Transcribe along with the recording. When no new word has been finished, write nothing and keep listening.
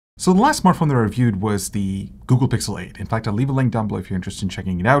So the last smartphone that I reviewed was the Google Pixel 8. In fact, I'll leave a link down below if you're interested in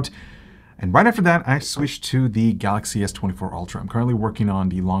checking it out. And right after that, I switched to the Galaxy S24 Ultra. I'm currently working on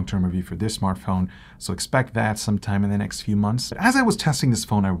the long-term review for this smartphone, so expect that sometime in the next few months. But as I was testing this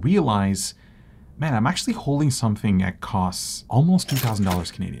phone, I realized, man, I'm actually holding something that costs almost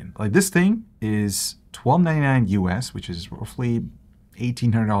 $2,000 Canadian. Like, this thing is $12.99 US, which is roughly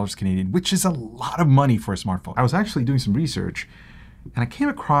 $1,800 Canadian, which is a lot of money for a smartphone. I was actually doing some research, and I came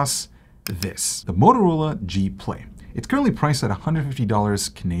across this, the Motorola G Play. It's currently priced at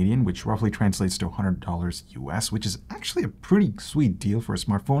 $150 Canadian, which roughly translates to $100 US, which is actually a pretty sweet deal for a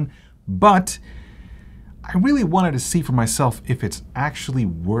smartphone. But I really wanted to see for myself if it's actually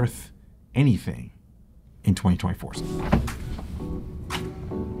worth anything in 2024.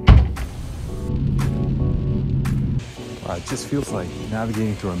 Wow, it just feels like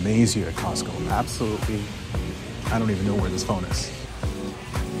navigating through a maze here at Costco. Absolutely, I don't even know where this phone is.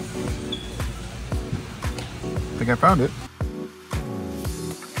 I think I found it.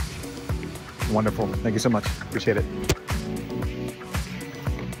 Wonderful. Thank you so much. Appreciate it.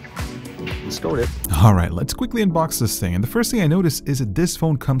 Stored it. All right, let's quickly unbox this thing. And the first thing I noticed is that this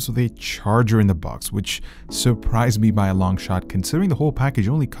phone comes with a charger in the box, which surprised me by a long shot, considering the whole package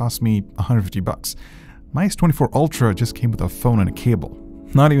only cost me $150. My S24 Ultra just came with a phone and a cable.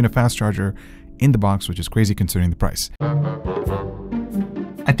 Not even a fast charger in the box, which is crazy considering the price.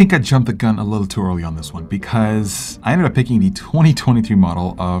 I think I jumped the gun a little too early on this one because I ended up picking the 2023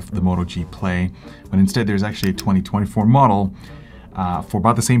 model of the Moto G Play, but instead there's actually a 2024 model for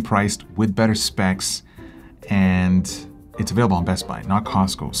about the same price with better specs, and it's available on Best Buy, not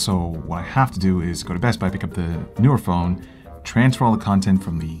Costco. So what I have to do is go to Best Buy, pick up the newer phone, transfer all the content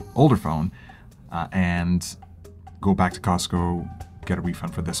from the older phone, and go back to Costco, get a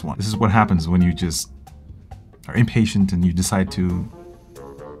refund for this one. This is what happens when you just are impatient and you decide to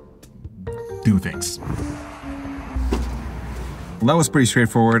do things. Well, that was pretty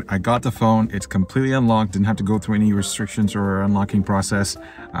straightforward. I got the phone. It's completely unlocked. Didn't have to go through any restrictions or unlocking process.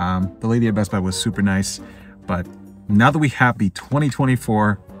 The lady at Best Buy was super nice. But now that we have the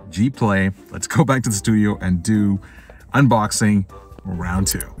 2024 G Play, let's go back to the studio and do unboxing round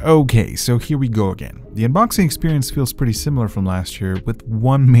 2. Okay, so here we go again. The unboxing experience feels pretty similar from last year, with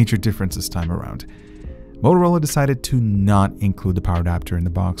one major difference this time around. Motorola decided to not include the power adapter in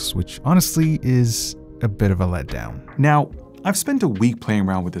the box, which honestly is a bit of a letdown. Now, I've spent a week playing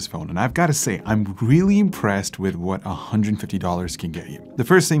around with this phone, and I've got to say, I'm really impressed with what $150 can get you. The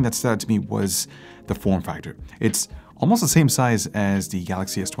first thing that stood out to me was the form factor. It's almost the same size as the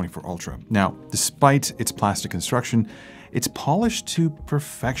Galaxy S24 Ultra. Now, despite its plastic construction, it's polished to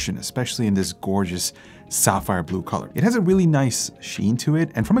perfection, especially in this gorgeous sapphire blue color. It has a really nice sheen to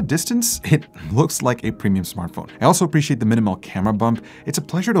it, and from a distance, it looks like a premium smartphone. I also appreciate the minimal camera bump. It's a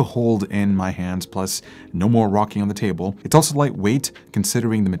pleasure to hold in my hands, plus no more rocking on the table. It's also lightweight,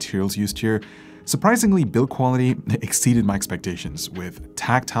 considering the materials used here. Surprisingly, build quality exceeded my expectations, with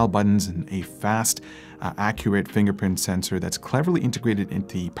tactile buttons and a fast, accurate fingerprint sensor that's cleverly integrated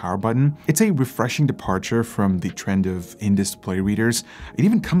into the power button. It's a refreshing departure from the trend of in-display readers. It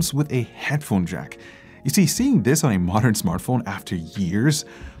even comes with a headphone jack. You see, seeing this on a modern smartphone after years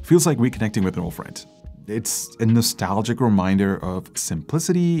feels like reconnecting with an old friend. It's a nostalgic reminder of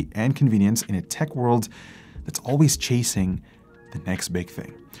simplicity and convenience in a tech world that's always chasing the next big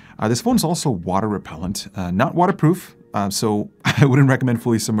thing. This phone's also water repellent, not waterproof, so I wouldn't recommend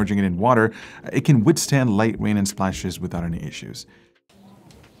fully submerging it in water. It can withstand light rain and splashes without any issues.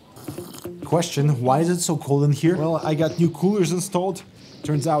 Question, why is it so cold in here? Well, I got new coolers installed.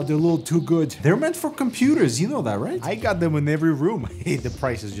 Turns out they're a little too good. They're meant for computers, you know that, right? I got them in every room. Hey, the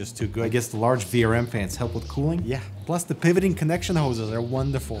price is just too good. I guess the large VRM fans help with cooling. Yeah, plus the pivoting connection hoses are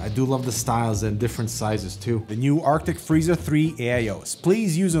wonderful. I do love the styles and different sizes too. The new Arctic Freezer 3 AIOs.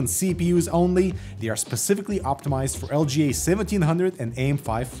 Please use on CPUs only. They are specifically optimized for LGA 1700 and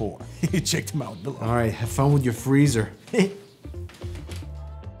AM54. Check them out below. All right, have fun with your freezer.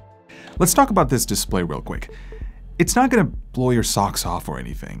 Let's talk about this display real quick. It's not going to blow your socks off or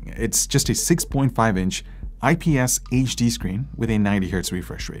anything. It's just a 6.5-inch IPS HD screen with a 90Hz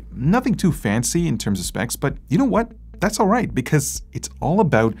refresh rate. Nothing too fancy in terms of specs, but you know what? That's all right, because it's all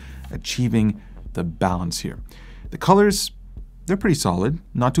about achieving the balance here. The colors, they're pretty solid,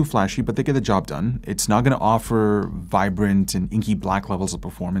 not too flashy, but they get the job done. It's not going to offer vibrant and inky black levels of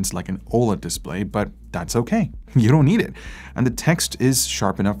performance like an OLED display, but that's okay. You don't need it. And the text is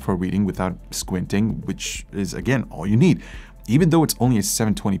sharp enough for reading without squinting, which is, again, all you need. Even though it's only a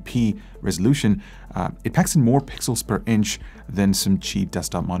 720p resolution, it packs in more pixels per inch than some cheap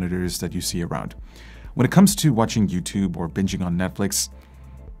desktop monitors that you see around. When it comes to watching YouTube or binging on Netflix,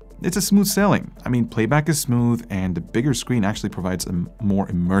 it's a smooth sailing. I mean, playback is smooth, and the bigger screen actually provides a more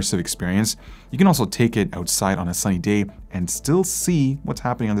immersive experience. You can also take it outside on a sunny day and still see what's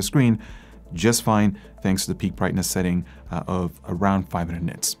happening on the screen just fine, thanks to the peak brightness setting of around 500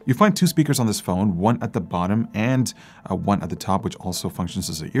 nits. You find 2 speakers on this phone, one at the bottom and one at the top, which also functions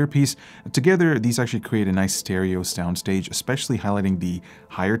as an earpiece. Together, these actually create a nice stereo soundstage, especially highlighting the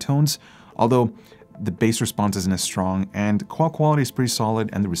higher tones, although the bass response isn't as strong, and call quality is pretty solid,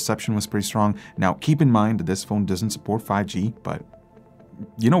 and the reception was pretty strong. Now, keep in mind that this phone doesn't support 5G, but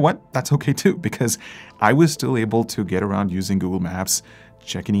you know what? That's okay too, because I was still able to get around using Google Maps,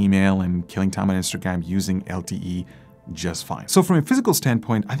 checking email, and killing time on Instagram using LTE just fine. So from a physical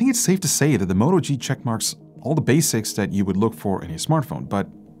standpoint, I think it's safe to say that the Moto G checkmarks all the basics that you would look for in a smartphone. But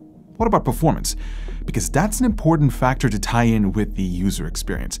what about performance? Because that's an important factor to tie in with the user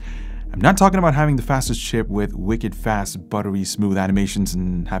experience. I'm not talking about having the fastest chip with wicked fast, buttery smooth animations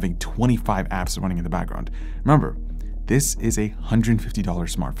and having 25 apps running in the background. Remember, this is a $150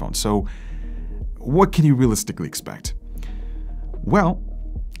 smartphone, so what can you realistically expect? Well,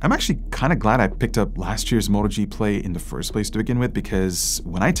 I'm actually kind of glad I picked up last year's Moto G Play in the first place to begin with, because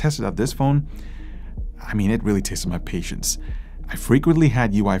when I tested out this phone, I mean, it really tested my patience. I frequently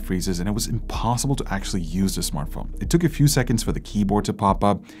had UI freezes and it was impossible to actually use the smartphone. It took a few seconds for the keyboard to pop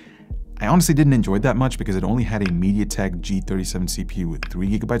up. I honestly didn't enjoy that much because it only had a MediaTek G37 CPU with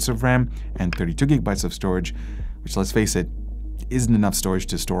 3 GB of RAM and 32 GB of storage, which, let's face it, isn't enough storage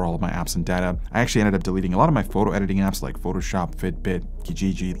to store all of my apps and data. I actually ended up deleting a lot of my photo editing apps like Photoshop, Fitbit,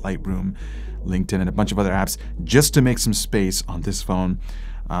 Kijiji, Lightroom, LinkedIn, and a bunch of other apps just to make some space on this phone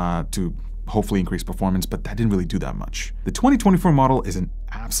to hopefully increase performance, but that didn't really do that much. The 2024 model is an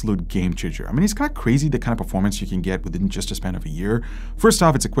absolute game changer. I mean, it's kind of crazy the kind of performance you can get within just a span of a year. First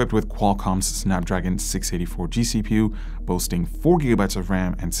off, it's equipped with Qualcomm's Snapdragon 684G CPU, boasting 4 GB of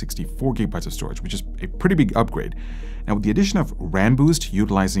RAM and 64 GB of storage, which is a pretty big upgrade. Now, with the addition of RAM Boost,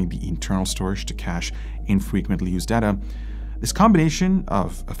 utilizing the internal storage to cache infrequently used data, this combination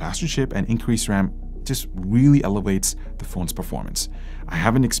of a faster chip and increased RAM just really elevates the phone's performance. I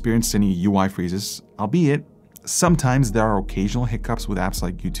haven't experienced any UI freezes, albeit sometimes there are occasional hiccups with apps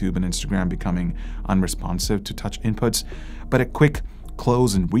like YouTube and Instagram becoming unresponsive to touch inputs, but a quick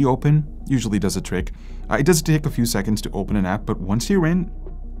close and reopen usually does the trick. It does take a few seconds to open an app, but once you're in,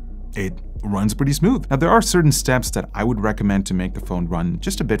 it runs pretty smooth. Now, there are certain steps that I would recommend to make the phone run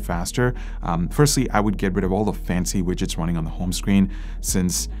just a bit faster. Firstly, I would get rid of all the fancy widgets running on the home screen,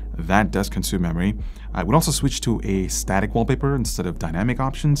 since that does consume memory. I would also switch to a static wallpaper instead of dynamic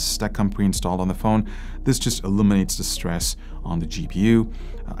options that come pre-installed on the phone. This just eliminates the stress on the GPU.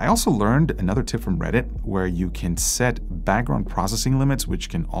 I also learned another tip from Reddit where you can set background processing limits, which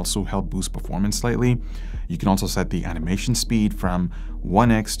can also help boost performance slightly. You can also set the animation speed from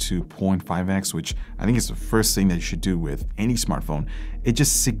 1x to 0.5x, which I think is the first thing that you should do with any smartphone. It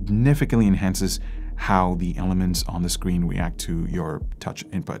just significantly enhances how the elements on the screen react to your touch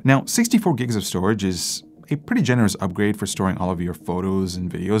input. Now, 64 gigs of storage is a pretty generous upgrade for storing all of your photos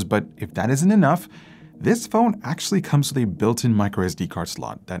and videos, but if that isn't enough, this phone actually comes with a built-in microSD card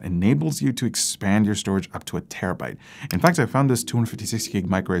slot that enables you to expand your storage up to 1 terabyte. In fact, I found this 256 gig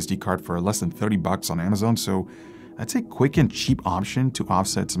microSD card for less than 30 bucks on Amazon, so that's a quick and cheap option to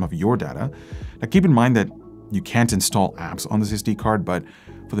offset some of your data. Now, keep in mind that you can't install apps on this SD card, but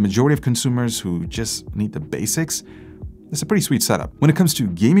for the majority of consumers who just need the basics, it's a pretty sweet setup. When it comes to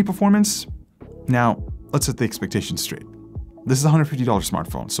gaming performance, now let's set the expectations straight. This is a $150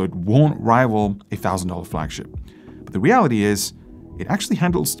 smartphone, so it won't rival a $1,000 flagship. But the reality is, it actually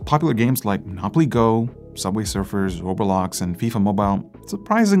handles popular games like Monopoly Go, Subway Surfers, Roblox, and FIFA Mobile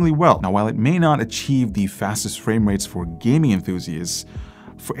surprisingly well. Now, while it may not achieve the fastest frame rates for gaming enthusiasts,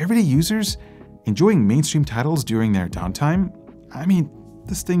 for everyday users enjoying mainstream titles during their downtime, I mean,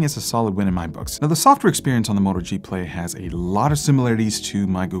 this thing is a solid win in my books. Now, the software experience on the Moto G Play has a lot of similarities to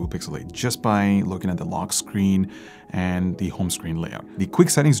my Google Pixel 8 just by looking at the lock screen and the home screen layout. The quick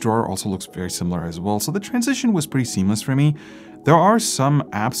settings drawer also looks very similar as well, so the transition was pretty seamless for me. There are some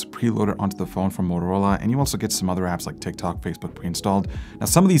apps preloaded onto the phone from Motorola, and you also get some other apps like TikTok, Facebook pre-installed. Now,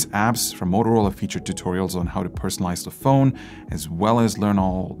 some of these apps from Motorola feature tutorials on how to personalize the phone, as well as learn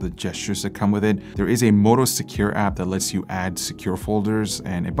all the gestures that come with it. There is a Moto Secure app that lets you add secure folders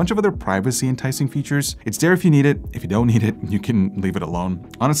and a bunch of other privacy enticing features. It's there if you need it. If you don't need it, you can leave it alone.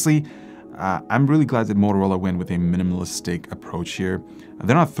 Honestly, I'm really glad that Motorola went with a minimalistic approach here.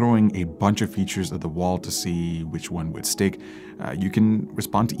 They're not throwing a bunch of features at the wall to see which one would stick. You can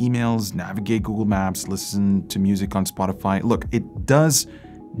respond to emails, navigate Google Maps, listen to music on Spotify. Look, it does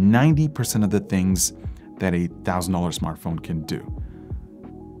 90% of the things that a $1,000 smartphone can do.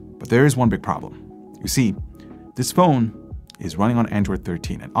 But there is one big problem. You see, this phone is running on Android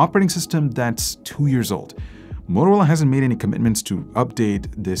 13, an operating system that's 2 years old. Motorola hasn't made any commitments to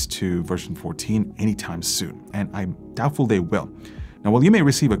update this to version 14 anytime soon, and I'm doubtful they will. Now, while you may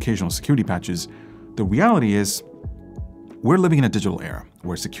receive occasional security patches, the reality is we're living in a digital era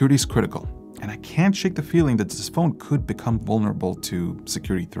where security is critical, and I can't shake the feeling that this phone could become vulnerable to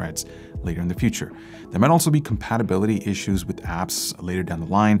security threats later in the future. There might also be compatibility issues with apps later down the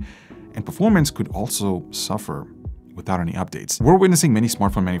line, and performance could also suffer without any updates. We're witnessing many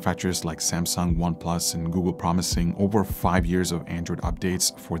smartphone manufacturers like Samsung, OnePlus, and Google promising over 5 years of Android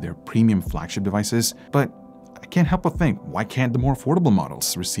updates for their premium flagship devices, but I can't help but think, why can't the more affordable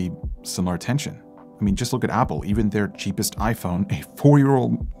models receive similar attention? I mean, just look at Apple. Even their cheapest iPhone, a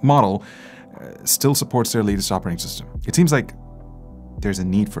 4-year-old model, still supports their latest operating system. It seems like there's a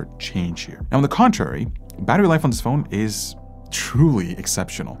need for change here. Now, on the contrary, battery life on this phone is truly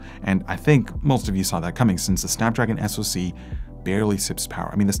exceptional. And I think most of you saw that coming since the Snapdragon SoC barely sips power.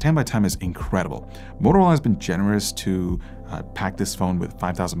 I mean, the standby time is incredible. Motorola has been generous to pack this phone with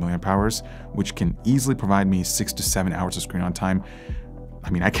 5,000 mAh, which can easily provide me 6 to 7 hours of screen on time. I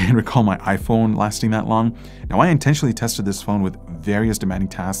mean, I can't recall my iPhone lasting that long. Now, I intentionally tested this phone with various demanding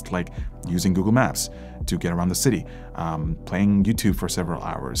tasks like using Google Maps to get around the city, playing YouTube for several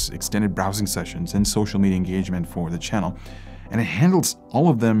hours, extended browsing sessions, and social media engagement for the channel. And it handles all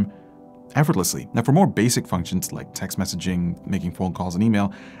of them effortlessly. Now, for more basic functions like text messaging, making phone calls, and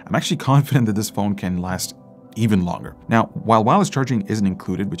email, I'm actually confident that this phone can last even longer. Now, while wireless charging isn't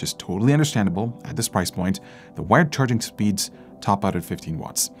included, which is totally understandable at this price point, the wired charging speeds top out at 15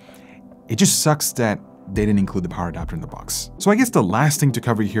 watts. It just sucks that they didn't include the power adapter in the box. So I guess the last thing to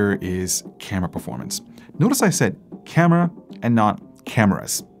cover here is camera performance. Notice I said camera and not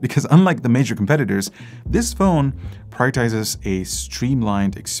cameras, because unlike the major competitors, this phone prioritizes a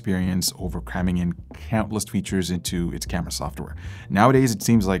streamlined experience over cramming in countless features into its camera software. Nowadays, it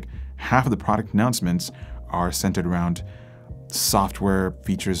seems like half of the product announcements are centered around software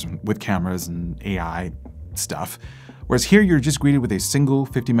features with cameras and AI stuff. Whereas here, you're just greeted with a single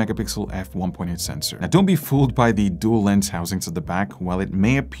 50 megapixel f1.8 sensor. Now, don't be fooled by the dual lens housings at the back. While it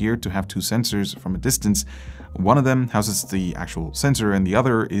may appear to have 2 sensors from a distance, one of them houses the actual sensor and the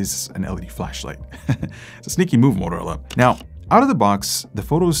other is an LED flashlight. It's a sneaky move, Motorola. Now, out of the box, the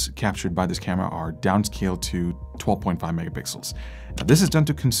photos captured by this camera are downscaled to 12.5 megapixels. Now, this is done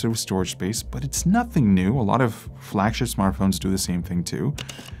to conserve storage space, but it's nothing new. A lot of flagship smartphones do the same thing too.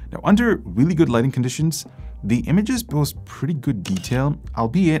 Now, under really good lighting conditions, the images boast pretty good detail,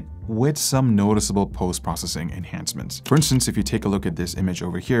 albeit with some noticeable post-processing enhancements. For instance, if you take a look at this image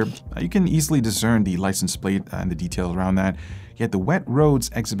over here, you can easily discern the license plate and the details around that, yet the wet roads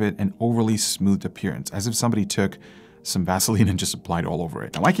exhibit an overly smooth appearance, as if somebody took some Vaseline and just applied all over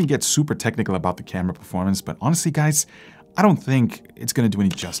it. Now, I can get super technical about the camera performance, but honestly, guys, I don't think it's going to do any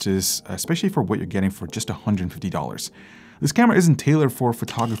justice, especially for what you're getting for just $150. This camera isn't tailored for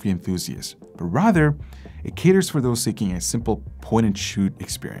photography enthusiasts, but rather, it caters for those seeking a simple point-and-shoot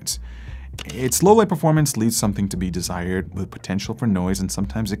experience. Its low light performance leaves something to be desired, with potential for noise, and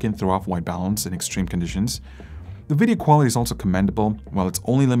sometimes it can throw off white balance in extreme conditions. The video quality is also commendable. While it's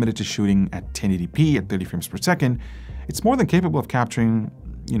only limited to shooting at 1080p at 30 frames per second, it's more than capable of capturing,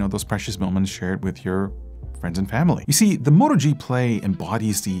 those precious moments shared with your friends and family. You see, the Moto G Play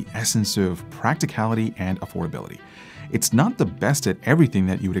embodies the essence of practicality and affordability. It's not the best at everything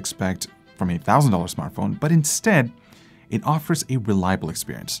that you would expect from a $1,000 smartphone, but instead, it offers a reliable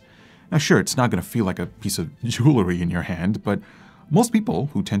experience. Now sure, it's not going to feel like a piece of jewelry in your hand, but most people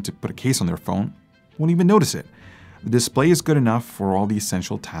who tend to put a case on their phone won't even notice it. The display is good enough for all the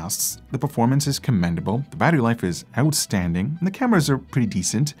essential tasks, the performance is commendable, the battery life is outstanding, and the cameras are pretty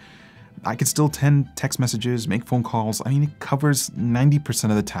decent. I can still send text messages, make phone calls. I mean, it covers 90%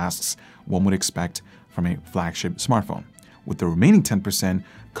 of the tasks one would expect from a flagship smartphone, with the remaining 10%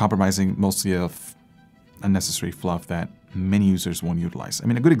 compromising mostly of unnecessary fluff that many users won't utilize. I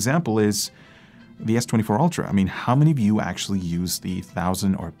mean, a good example is the S24 Ultra. I mean, how many of you actually use the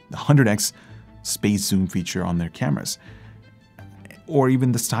 1000 or 100x space zoom feature on their cameras? Or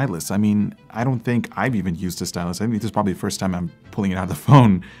even the stylus. I mean, I don't think I've even used the stylus. I think this is probably the first time I'm pulling it out of the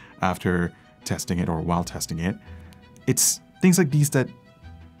phone after testing it or while testing it. It's things like these that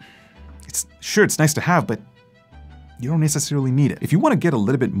it's nice to have, but you don't necessarily need it. If you want to get a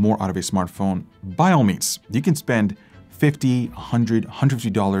little bit more out of a smartphone, by all means, you can spend $50, $100,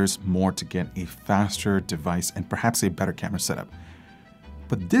 $150 more to get a faster device and perhaps a better camera setup.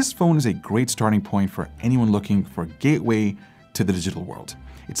 But this phone is a great starting point for anyone looking for a gateway to the digital world.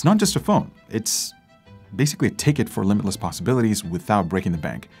 It's not just a phone, it's basically a ticket for limitless possibilities without breaking the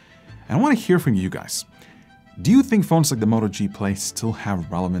bank. And I want to hear from you guys. Do you think phones like the Moto G Play still have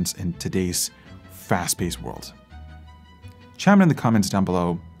relevance in today's fast-paced world? Chime in the comments down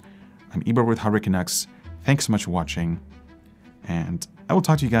below. I'm Ibor with Canucks. Thanks so much for watching, and I will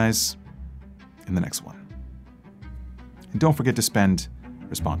talk to you guys in the next one. And don't forget to spend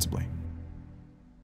responsibly.